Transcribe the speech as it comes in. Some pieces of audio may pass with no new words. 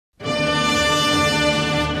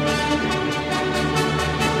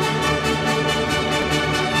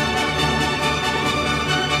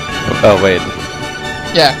Oh wait.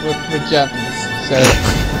 Yeah, we're Germans,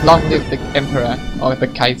 so long live the Emperor or the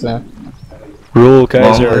Kaiser. Rule Long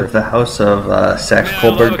Kaiser. live the house of Saxe Man, I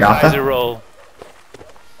Coburg love a Kaiser Gotha. roll.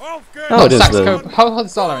 Oh, it is Saxe the.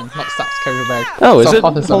 Hohenzollern, not Saxe Coburg. Oh, is it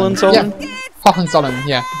Hohenzollern? Hohenzollern? Yeah, Hohenzollern,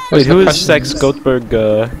 yeah. Wait, who is Prussians. Saxe Gothenburg?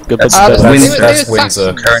 That's They were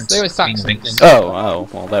Windsor. Saxons. They were Saxons. Oh,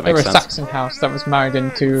 well that They were makes a sense. Saxon house that was married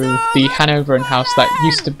into the Hanoverian house that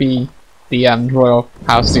used to be the royal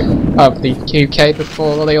house of the UK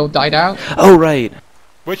before they all died out. Oh right.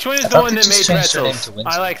 Which one is the thought one they that just made changed their name pretzels? to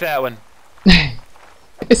Windsor. I like that one.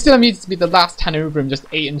 It still amuses me the last Hanoverian just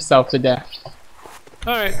ate himself to death.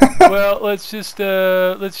 Alright, well, let's just,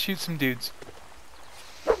 let's shoot some dudes.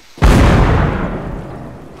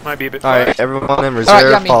 Might be a bit far. Alright, everyone in reserve,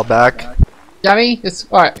 Yummy. fall back. Yummy, it's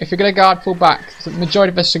alright. If you're gonna guard, pull back. So the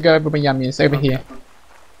majority of us should go over where Yummy is, over here.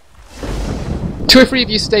 2 or 3 of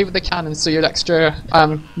you stay with the cannons, so your extra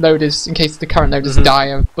loaders, in case the current loaders die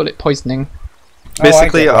of bullet poisoning.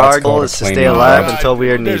 Basically, Oh, I get our that. goal It's is to called a stay cleaning alive rod. until we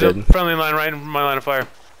are There's needed. a friendly line right in my line of fire.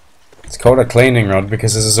 It's called a cleaning rod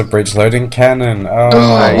because this is a bridge loading cannon. Oh,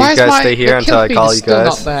 Alright, why you is guys my stay here the until I kill call feed is you still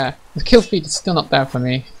guys. not there. The kill feed is still not there for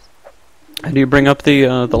me. How do you bring up the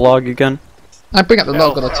log again? I bring up the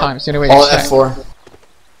log all the time. It's the only way All to check. F4.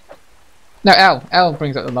 No, L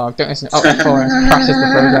brings up the log. Don't listen. Oh, F4 crashes the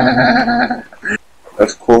program.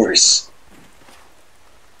 Of course.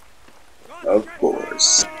 Of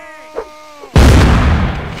course.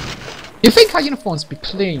 You think our uniforms be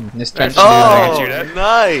clean in this trench? I can shoot Oh, that.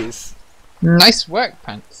 nice! Nice work,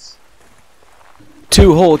 Pants.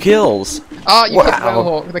 2 whole kills. Oh, you got Wow.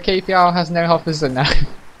 Hawk. The KPR has no officer now.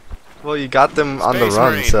 Well, you got them on the Space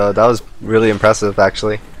run, Marine. so that was really impressive,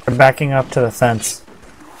 actually. We're backing up to the fence.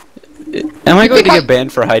 Am I going to get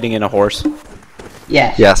banned for hiding in a horse?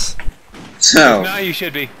 Yeah. Yes. So, No, you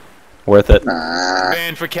should be. Worth it.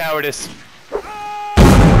 Banned for cowardice.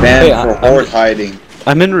 ban Hey, for I'm- horde hiding.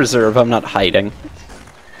 I'm in reserve. I'm not hiding.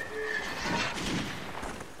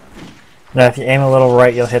 Now, if you aim a little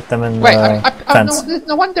right, you'll hit them in Wait, the I fence.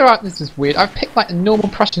 no wonder this is weird. I've picked like a normal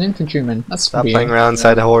Prussian infantryman. That's Stop weird. playing around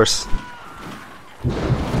inside a horse.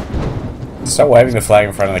 Stop waving the flag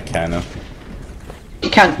in front of the cannon. You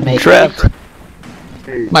can't make Trapped.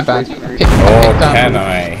 My bad. Oh, Picked, can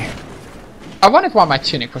I? I wondered why my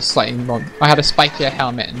tunic was slightly more. I had a spikier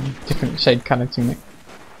helmet and different shade colour tunic.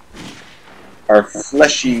 Our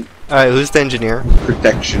fleshy Alright, who's the engineer?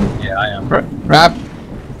 protection. Yeah, I am. Rab,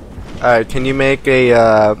 Alright, can you make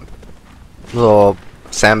a little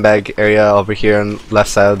sandbag area over here on the left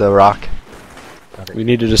side of the rock? We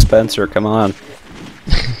need a dispenser. Come on.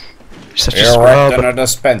 You're such a You're right scrub. in a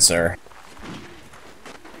dispenser.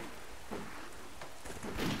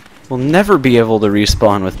 We'll never be able to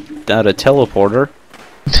respawn without a teleporter.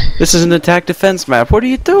 This is an attack defense map. What are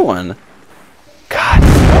you doing? God.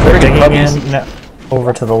 We're digging in no,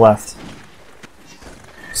 over to the left.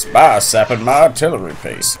 Spy sapping my artillery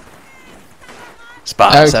piece.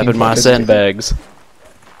 Spots Okay, up in my good. sandbags.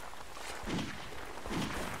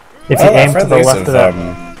 If you Well, our aim to the friendlies left of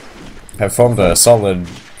that, have formed a solid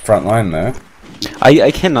front line there.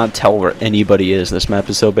 I cannot tell where anybody is. This map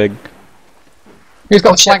is so big. who's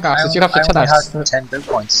got flag glasses? You'll have to I tell only us. had 10 build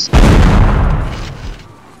points.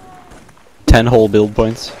 10 whole build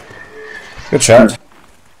points. Good shot.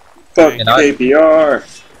 Fuck And I- KPR.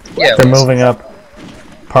 Yeah, they're moving up.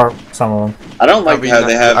 Some of them. I don't like how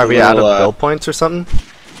they have Are a we out of little, build points or something?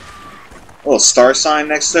 little star sign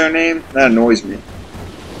next to their name. That annoys me.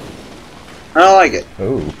 I don't like it.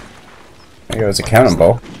 Ooh. I think it was a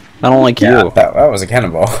cannonball. I don't like Yeah, you. that was a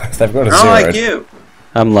cannonball. They've got I a don't zero. like you.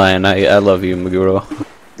 I'm lying. I love you, Maguro.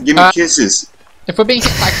 Give me kisses. If we're being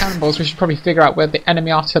hit by cannonballs, we should probably figure out where the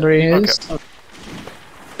enemy artillery is. Okay.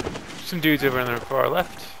 Some dudes over on the far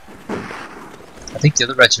left. I think the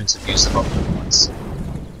other regiments have used the wrong ones.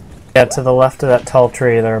 Yeah, to the left of that tall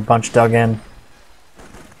tree, there are a bunch dug in.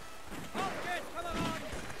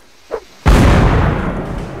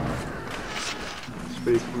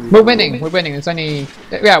 We're winning. There's only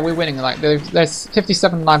we're winning. Like there's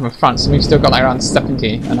 57 live in front, so we've still got like around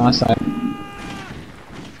 70 on our side.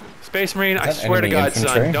 Space Marine, I that swear to enemy God, son,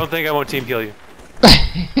 infantry? don't think I won't team kill you.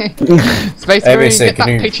 Space Marine, ABC, get that can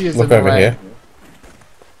you patriotism look over away. here?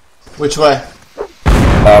 Which way?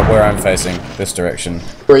 Where I'm facing, this direction.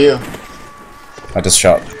 Where are you? I just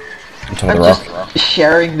shot into the I'm rock. just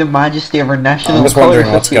sharing the majesty of our national I'm just wondering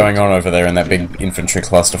colours what's with you. going on over there in that big infantry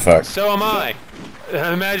clusterfuck. So am I.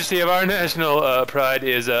 The majesty of our national pride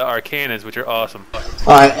is our cannons, which are awesome.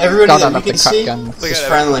 Alright, everybody God, I that you love can the crap see guns. is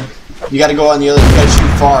friendly. You gotta go on the other, you gotta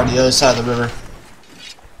shoot far on the other side of the river.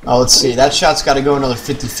 Oh, let's see, that shot's gotta go another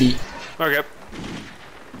 50 feet. Okay.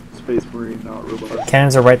 SpaceMarine, not robot.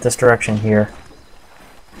 Cannons are right this direction here.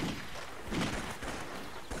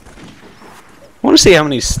 I want to see how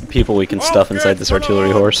many people we can stuff inside this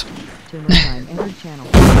artillery horse.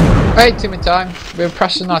 Hey, team in time. We're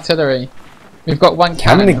Prussian artillery. We've got one How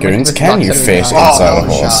cannon. many goons can you fit inside a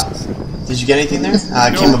horse? Did you get anything there?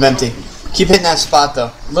 It came up empty. Keep hitting that spot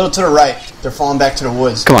though. A little to the right. They're falling back to the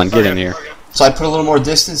woods. Come on, get in here. So I'd put a little more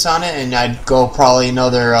distance on it, and I'd go probably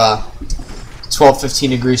another 12-15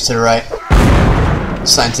 degrees to the right.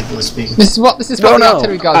 Scientifically speaking. This is what the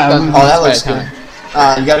artillery guard's done. Oh, that looks good.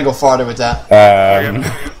 You gotta go farther with that.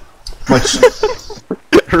 Which?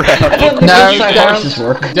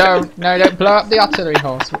 Don't blow up the artillery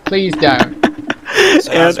horse. Please don't.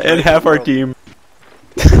 And half our team.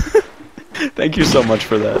 Thank you so much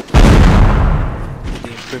for that. Did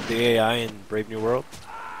you improve the AI in Brave New World?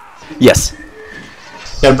 Yes.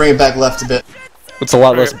 Gotta bring it back left a bit. It's a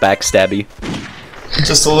lot less backstabby.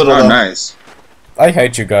 Just a little. Oh, nice. I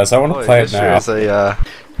hate you guys. I want to play it now.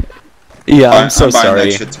 Yeah, I'm so buying sorry.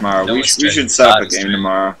 that shit tomorrow. We should set up a game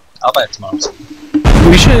tomorrow. I'll buy it tomorrow.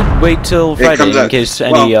 We should wait till Friday comes in out- case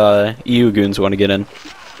any EU goons want to get in.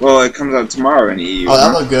 Well, it comes out tomorrow in EU. Oh,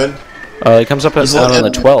 that looked good. It comes up on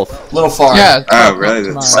the 12th. A little far. Yeah. Oh, really? The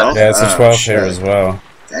 12th? Yeah, it's the 12th here as well.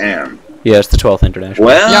 Damn. Yeah, it's the 12th international.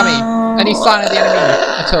 Well. Yummy. Any sign of the enemy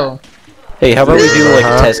at all? Hey, how about we do like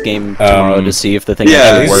a test game tomorrow to see if the thing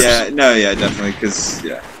actually works? Definitely, because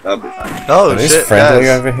that'll be fine. Oh Are these shit, friendly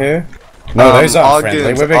guys. over here? No, those all aren't friendly.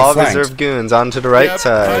 goons, We're being all flanked. reserve goons onto the right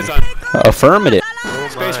side. Affirmative.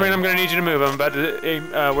 Space Marine, I'm gonna need you to move. I'm about to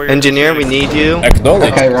aim where you're Engineer, we need you.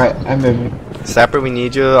 Acknowledge. Okay, right, I'm moving. Sapper, we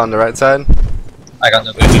need you on the right side. I got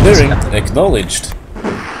no. Engineering acknowledged.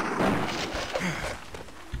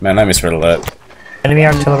 Man, I misread alert. Enemy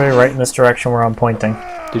artillery right in this direction where I'm pointing.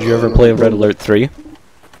 Did you ever play Red Alert 3?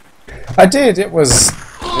 I did. It was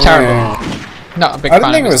Terrible. Not a big I fan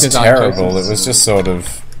don't think of it its was design terrible. choices. It was just sort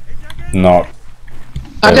of not.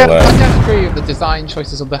 I don't agree with the design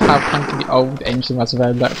choices of the how clunky the old engine was of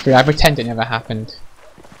Red Alert 3. I pretend it never happened.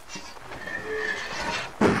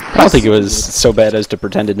 I don't think it was so bad as to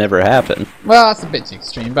pretend it never happened. Well, that's a bit too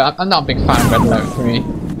extreme, but I'm not a big fan of Red Alert 3.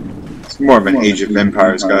 It's more of an Age of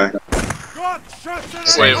Empires guy.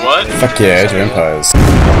 Wait, what? Fuck yeah, Age of Empires.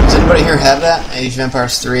 Does anybody here have that? Age of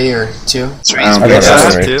Empires 3 or 2? I've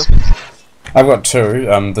got three. I've got two.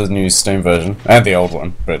 The new Steam version and the old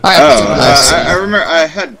one. But I remember I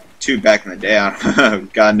had 2 back in the day.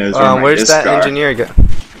 God knows where my Where's discs that are. engineer go?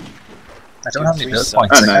 I don't have any build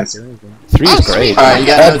points. Oh, nice. 3 is great. Alright, you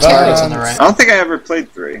got no targets on the right. I don't think I ever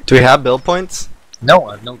played 3. Do we have build points? No,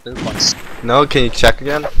 I have no build points. No, can you check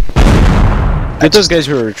again? Get those guys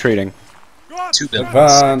who are retreating. 2 build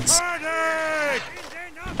points. advance.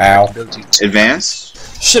 Ow.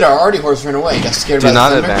 Advance? Shit, our arty horse ran away. You got scared Do by not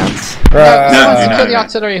the thunder? advance. No, do not kill the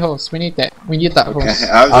advance. artillery horse. We need that. We need that horse.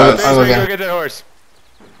 I was I'll Go go. get that horse.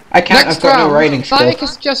 I can't, Next I've got no round, riding can I skill. make a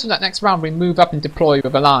suggestion that next round we move up and deploy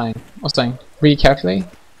with a line or something really carefully?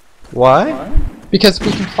 Why? Because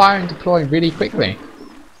we can fire and deploy really quickly.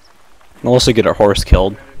 And also get our horse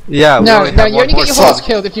killed. Yeah, we No, only no, have you one only get your horse. horse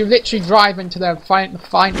killed if you literally drive into the fine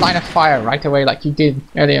line of fire right away like you did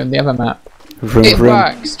earlier in the other map. Vroom, It vroom.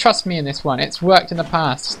 works, trust me in this one, it's worked in the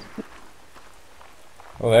past.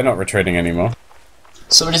 Well, they're not retreating anymore.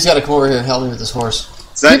 Somebody's got to come over here and help me with this horse.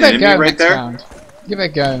 Is that Give it a enemy go right next there? round. Give it a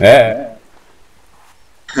go. Yeah.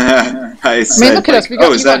 I mean, look at us, we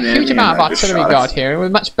got, is we got that a an huge enemy? amount of I just artillery shot it. guard here. We're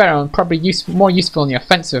much better and probably more useful in the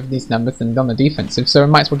offensive of these numbers than on the defensive, so we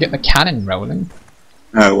might as well get the cannon rolling.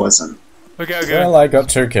 No, it wasn't. Okay, okay. Well, I got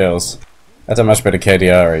 2 kills. That's a much better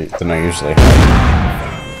KDR than I usually have.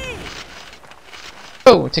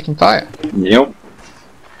 Oh, we're taking fire. Yep.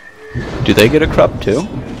 Do they get a crop too?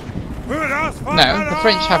 No, the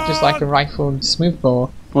French have just like a rifled smoothbore.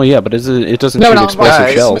 Well, yeah, but it doesn't No, shoot no, explosive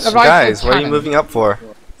guys, shells. a rifle Guys, what are you cannon. moving up for?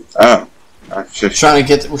 Oh. We're trying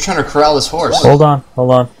to corral this horse. Hold on,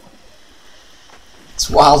 hold on. It's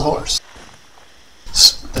a wild horse.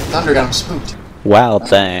 The thunder got him spooked. Wild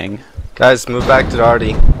thing. Guys, move back to the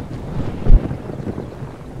arty.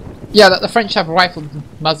 Yeah, the French have a rifled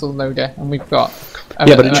muzzle loader, and we've got.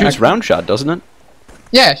 Yeah, but it shoots round shot, doesn't it?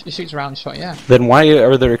 Yeah, it shoots round shot. Yeah. Then why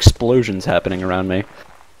are there explosions happening around me?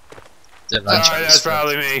 That's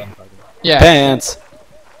probably me. Yeah. Pants!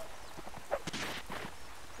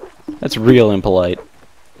 That's real impolite.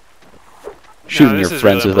 Shooting your this is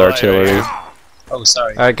friends really with impolite, artillery. right? Oh,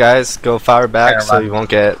 sorry. Alright guys, go fire back Fire so back. you won't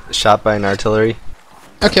get shot by an artillery.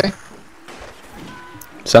 Okay.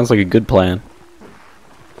 Sounds like a good plan.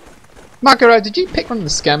 Margaro, did you pick one of the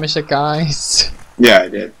skirmisher guys? Yeah, I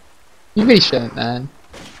did. You really shouldn't, man.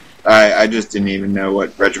 I just didn't even know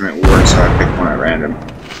what regiment we were, so I picked one at random.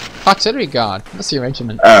 Artillery guard. That's your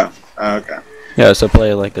regiment. Oh, okay. Yeah, so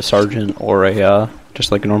play like a sergeant or a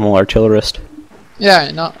just like a normal artillerist.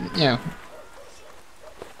 Yeah, not you know.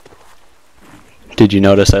 Did you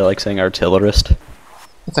notice I like saying artillerist?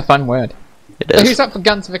 It's a fun word. It So is. who's up for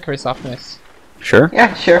Guns of Icarus after this? Sure.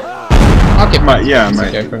 Yeah, sure. I'll give my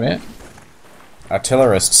might go for a minute.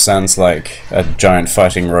 Artillerist sounds like a giant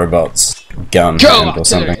fighting robot's gun Go, hand or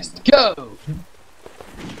something. artillerist! Go!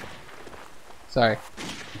 Sorry.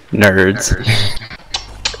 Nerds.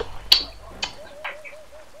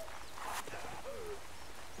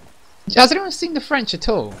 Has anyone seen the French at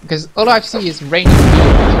all? Because all I see is rain.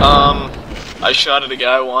 I shot at a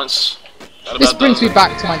guy once. Got This about brings done. me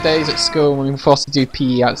back to my days at school when we were forced to do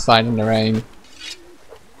PE outside in the rain.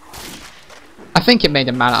 I think it made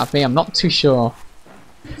a man out of me, I'm not too sure.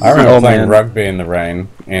 I remember Oh, playing man. rugby in the rain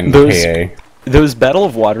in Those- PA. Those Battle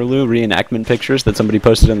of Waterloo reenactment pictures that somebody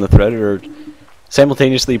posted in the thread are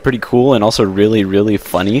simultaneously pretty cool and also really, really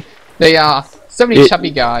funny. They are. So many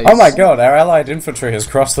chubby guys. Oh my god, our allied infantry has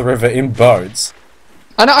crossed the river in boats.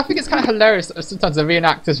 I know, I think it's kind of hilarious that sometimes the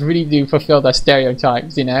reenactors really do fulfill their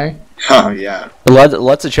stereotypes, you know? Oh, yeah.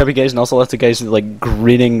 Lots of chubby guys and also lots of guys like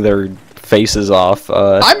grinning their faces off.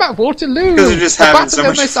 I'm at Waterloo! Because they're just The having battle so of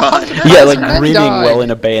much almost fun. 100,000 Yeah, like men grinning died. while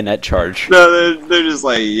in a bayonet charge. No, they're just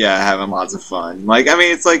like, yeah, having lots of fun. Like, I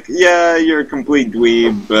mean, it's like, yeah, you're a complete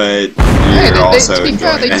dweeb, but Hey, you're also to be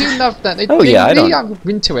fair, enjoying they it. do love that. They, Oh, they, yeah, I they don't- are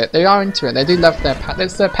into it. They are into it. They do love their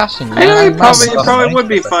that's their passion. You I know, know? it probably would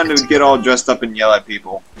be fun to get all dressed up and yell at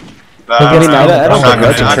people. But I don't I'm not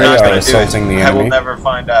begrudge gonna it. do it. Assaulting the I will enemy. never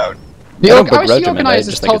find out. The I don't I wish begrudge the them, I organisers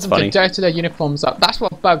just think told it's them to funny. dirty their uniforms up. That's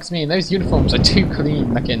what bugs me. And those uniforms are too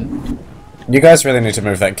clean looking. You guys really need to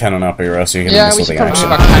move that cannon up or else you're gonna Yeah, miss we all should the probably action.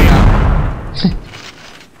 move our cannon out.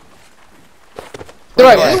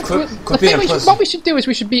 Right, Yeah, I quit think being a we should, pussy. what we should do is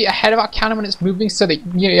we should be ahead of our cannon when it's moving, so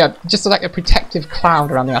that just like a protective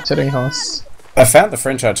cloud around the artillery horse. I found the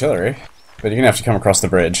French artillery, but you're gonna have to come across the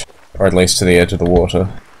bridge, or at least to the edge of the water.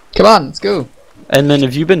 Come on, let's go. And then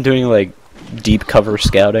have you been doing like deep cover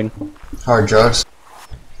scouting? Hard drugs.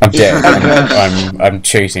 I'm dead. I'm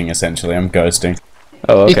cheating essentially. I'm ghosting.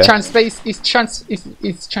 Oh, okay. He's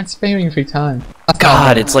transferring through time. That's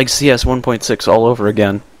God, it's like CS 1.6 all over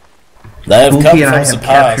again. They have come Spooky and I from the have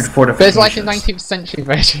captured past. There's like a fortifications. 19th century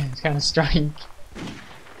version. It's kind of strange.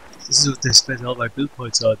 This is what they spent all my build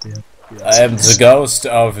points on, dude. I am the ghost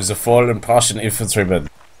of the fallen Prussian infantryman.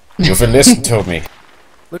 You will listen to me.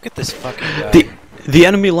 Look at this fucking guy. The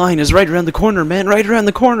enemy line is right around the corner, man. Right around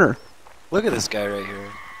the corner. Look at this guy right here.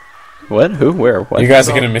 What? Who? Where? What? You guys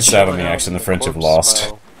are gonna miss out on the action the French have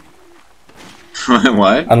lost.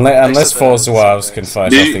 What? Unless four Zouaves can fight off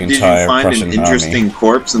Did the you entire find Prussian an interesting army.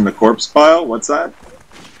 corpse in the corpse pile? What's that?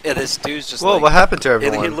 Yeah, this dude's just Whoa, like... what happened to He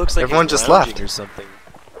everyone? looks like Everyone he's just lounging left. or something.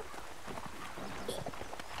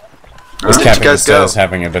 This Where did you captain guys go? is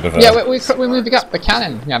having a bit of a... Yeah, we're moving up the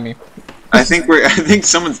cannon, Yami. I think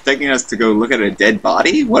someone's taking us to go look at a dead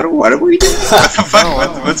body. What are we doing? What the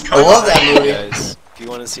fuck? What's I going love on? that movie. Guys, if you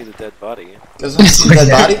want to see the dead body... Doesn't he see that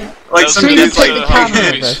body? Like some Please dude's take like the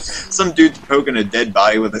camera with us. some dude's poking a dead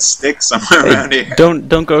body with a stick somewhere around here. Don't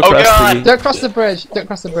go across God. the. Don't cross the bridge. Don't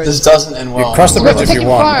cross the bridge. This doesn't end well. You cross the We're bridge if you taking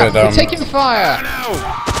want, fire. but We're taking fire.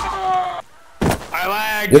 I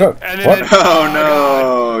lagged. You don't- And then what? Oh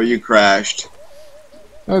no, you crashed.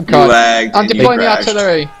 Oh You god. lagged. I'm and you deploying the crashed.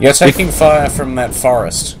 artillery. You're taking fire from that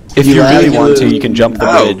forest. If you really want to, you can jump the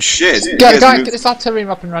Oh bridge. shit! You Go, guys go, moved- get this artillery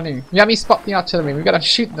up and running. Yami, spot the artillery. We've got to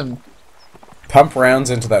shoot them. Pump rounds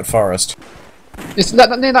into that forest. It's near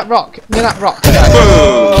that rock. Near that rock.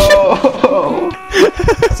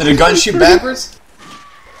 Did a gun shoot backwards?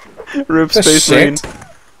 Rip The Space Marine. shit?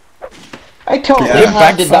 I told Yeah. you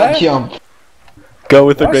how did that Backfire? jump. Go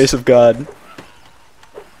with the What? grace of God.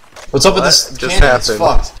 What's up with What this just cannon? It's happened?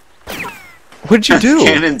 fucked. What'd you do?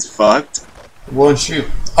 Cannon's fucked. Won't shoot.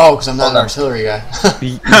 Oh, because I'm not an artillery guy.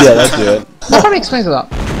 Yeah, that'd do it. That probably explains a lot.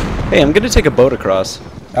 Hey, I'm gonna take a boat across.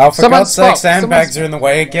 Oh, for Someone God's sake, stop. sandbags Someone's- are in the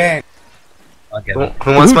way again. Who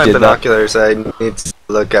wants Who my did that? binoculars? I need to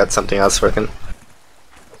look at something else working.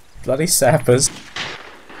 Bloody sappers.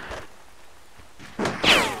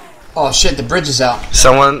 Oh shit, the bridge is out.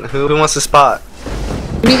 Someone who wants to spot?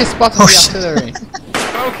 We need a spot on the artillery.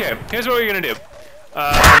 Okay, here's what we're gonna do.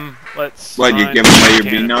 Let's. What, you find giving away your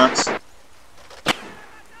cannon. B-knocks?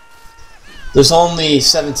 There's only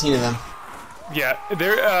 17 of them. Yeah,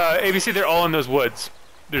 they're ABC. They're all in those woods.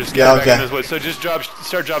 They're just Yeah, back okay. in those woods. So just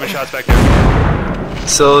start dropping shots back there.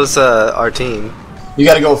 So is our team. You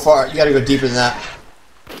gotta go far. You gotta go deeper than that.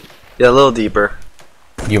 Yeah, a little deeper.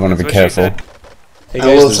 You want to That's be what she careful. said. Hey And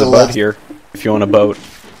a guys, little there's to a the boat left. here. If you want a boat.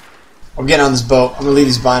 I'm getting on this boat. I'm gonna leave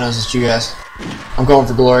these binos with you guys. I'm going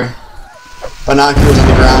for glory. Binoculars on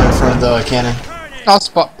the ground in front of the cannon. I'll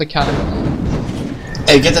spot the cannon.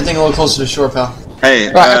 Hey, get that thing a little closer to shore, pal.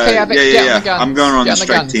 Hey, Right, okay, Avic, get on yeah. the guns. I'm going on Get the on the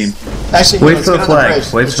strike guns. team. Actually, Wait let's for get the on the flag.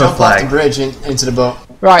 bridge. Wait Let's for the jump off flag. the bridge into the boat.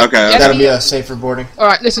 Right. Okay, the That'll enemy- be a safer boarding.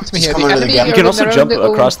 Alright, listen to me Just here. come The under the enemy gap. are You can in also their own jump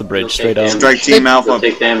little- across the bridge straight up. Strike team Alpha.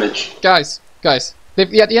 Guys.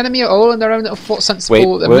 The enemy are all in their own little fort sensible. Wait,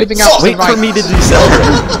 They're wait, moving out to the wait right. for me to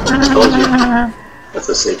decelebrate. That's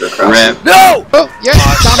a safer crossing. Rip. No! Oh, yeah,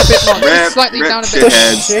 down a bit more. Rip, Slightly rip, down a What bit. the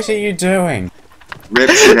shitheads. shit are you doing? Rip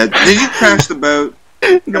shithead. Did you crash the boat?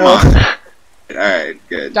 Come on. Alright,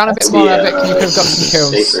 good. Down a bit more, Avic, and you could have got some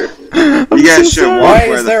kills. You guys should Why walk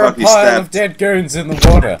where is the there a fuck you pile of stepped. dead goons in the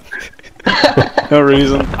water? No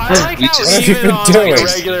reason. I like how What have you even been on doing? like a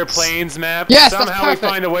regular plains map, Yes, that's somehow we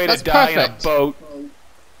perfect. find a way That's to die perfect. in a boat.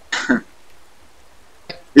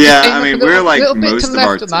 Yeah, Aim I up mean, a little- we're like little bit to most the of our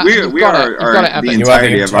left of that, and we you've got are it. You've got it, the Evan. You are the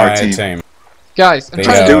entirety of our entire team. team. Guys, I'm The,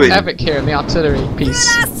 trying to do um, Avic here in the artillery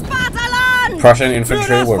piece. Prussian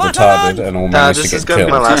infantry were retarded and all managed to This is get gonna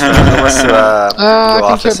be my killed. last round. Unless I you, go think you have a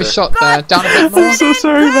officer. shot there. Down a bit more. I'm so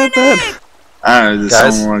sorry about that. I don't know, does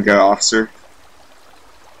Guys? someone want to go officer?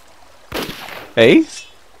 Hey?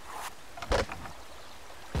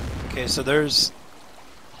 Okay, so there's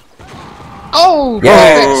Oh,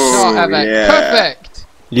 Yeah. perfect shot, Avic. Yeah. Perfect.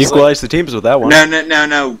 You equalized the teams with that one.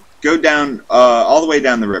 No. Go down, all the way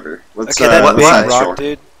down the river. Let's, okay. That let's big not rock, shore.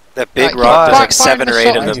 dude. That big Right, rock. There's fire- like 7 fire or the 8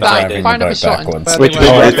 shot of them into behind that. it. Fire the Boat shot into backwards. where Which they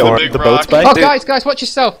boat? were. The boat's rock. by? Oh, guys, watch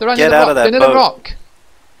yourself. They're under Get the out rock. of that They're near the boat. rock.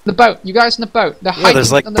 The boat. You guys in the boat. They're Yeah, hiding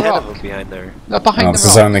there's like on the 10 rock. of them behind there. They're behind Oh, the this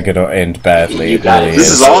is rock. only going to end badly. It really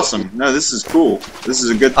This is awesome. No, this is cool. This is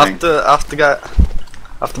a good thing. Off the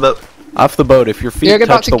boat. Off the boat, if your feet You're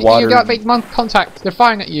about touch to the water. You got big contact. They're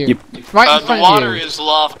firing at you. Right in The front water of you. is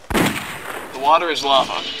lava. The water is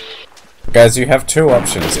lava. Guys, you have two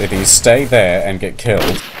options. Either you stay there and get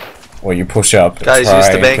killed, or you push up and Guys, try use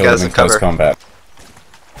the and bank kill as them a in close cover. combat.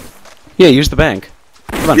 Yeah, use the bank.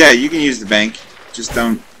 Come on. Yeah, you can use the bank. Just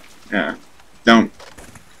don't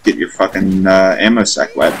get your fucking ammo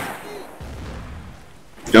sack wet.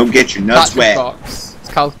 Don't get your nuts Cartridge wet. box. It's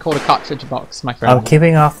called a cartridge box, my friend. I'm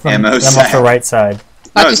keeping off them, Ammo them off sack. the right side.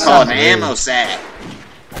 No, That it's just called an sounds weird. ammo sack.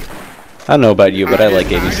 I don't know about you, but I like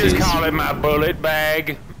I just ABCs. call it my bullet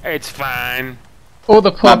bag. It's fine. All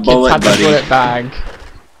the poor My kids bullet had the buddy. bullet bag.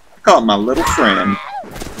 I call it my little friend.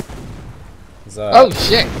 Oh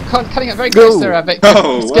shit! Cutting it very close there, Avic.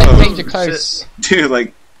 Oh, It's getting whoa. danger close. Dude,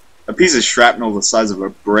 like, a piece of shrapnel the size of a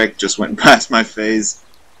brick just went past my face.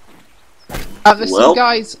 There's Well. some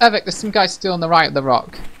guys, Avic. There's some guys still on the right of the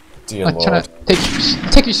rock. Dear I'm trying lord. to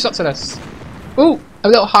take your shots at us. Ooh, a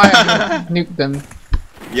little higher. and nuke them.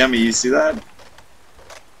 Yummy, you see that?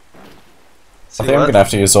 I think I'm going to have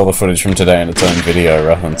to use all the footage from today in its own video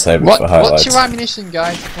rather than save it for highlights. What's your ammunition,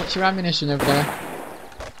 guys? What's your ammunition over there?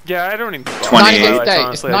 Yeah, I don't even. 28. 9 against 8. It's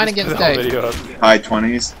Honestly, 9 I just against put the whole 8. video up. High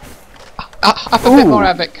 20s. Up a bit more,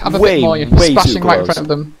 Avic. Up a way, bit more. You're way too splashing right in close. front of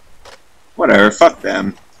them. Whatever, fuck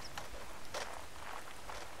them.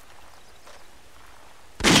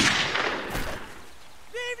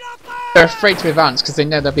 They're afraid to advance because they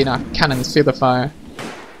know there'll be no cannons through the fire.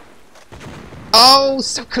 Oh,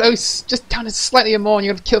 so close! Just down it slightly more, and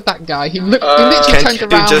you're gonna kill that guy. He literally Can't turned you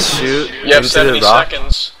around. just shoot You have into 70 the rock?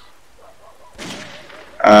 seconds.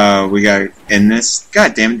 We got in this.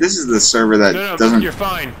 God damn it, this is the server that No, doesn't. you're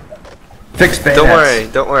fine. Fix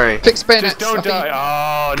bayonets. Don't worry. Fix bayonets. Just don't die.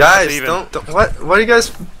 Oh, Guys, not even. don't. What are you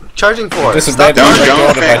guys charging for? This is Stop bad. charging. Don't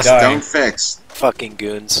God, if I fix. die. Don't fix. Fucking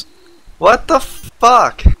goons. What the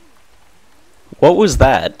fuck? What was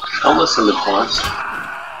that? Don't listen to Pons.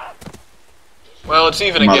 Well, it's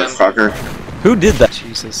even again. Motherfucker. Who did that?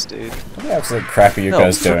 Jesus, dude. What the absolute crap are you No,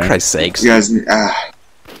 guys for doing? Christ's sakes. You guys. What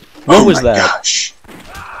Oh was my that? Gosh.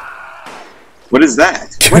 What is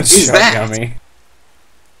that? Good What is shot, that? Yummy.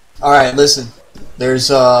 Alright, listen. There's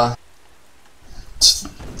 3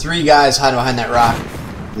 guys hiding behind that rock.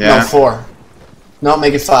 No, Yeah. 4. No,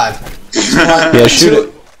 make it 5. Yeah, shoot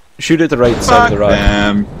it. Shoot at the right side Fuck of the rock.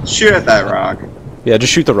 them. Shoot at that rock. Yeah,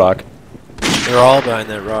 just shoot the rock. They're all behind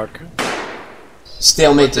that rock.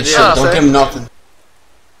 Stalemate this Did shit. you Don't say? give him nothing.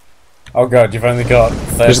 Oh god, you've only got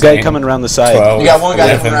 13, There's a guy coming around the side. 12, You got one guy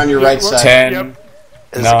 11, coming around your right side. 10, Yep.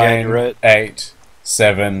 There's a guy 9, right. 8,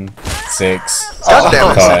 7, 6, God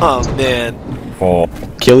damn it. 5, Oh man. 4,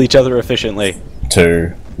 Kill each other efficiently.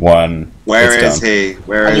 2, 1. Where It's is done. he?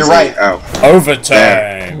 Where On is your he? right. Oh,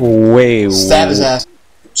 Overtime! Way. Stab his ass.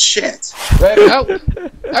 shit. Oh, okay,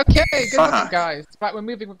 good Fuck. looking guys. Right, we're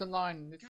moving with the line.